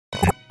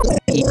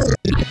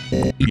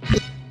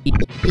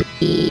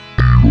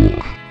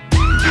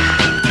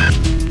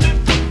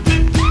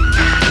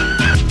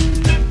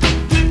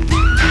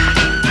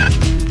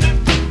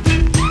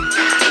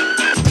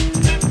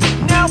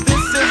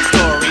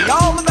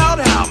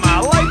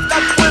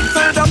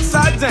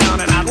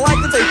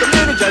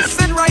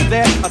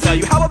I'll tell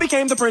you how I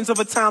became the prince of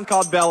a town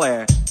called Bel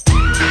Air.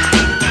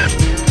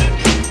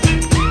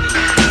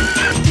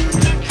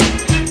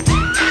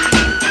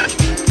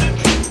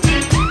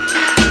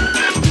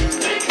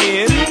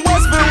 In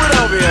West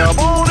Philadelphia,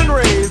 born and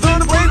raised on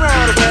the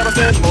playground is where I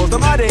spent most of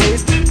my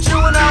days.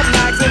 Chilling out,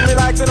 maxing,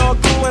 relaxing, all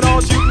cool and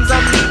all shooting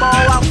some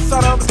ball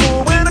outside of the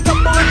school when a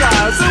couple of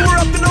guys who were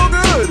up to no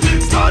good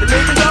started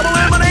making trouble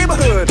in my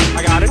neighborhood.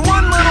 I got in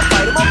one little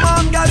fight and my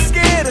mom got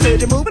scared and said,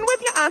 "You're moving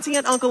with your auntie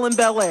and uncle in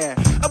Bel Air."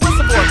 I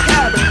whistled for a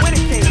cab and when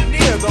it came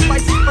near, the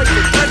lights placed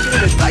expression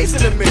and a dice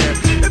in the mirror.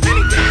 If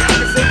anything, I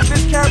could say that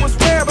this cab was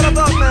rare, but I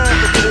thought, man,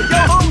 forget it,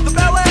 yo,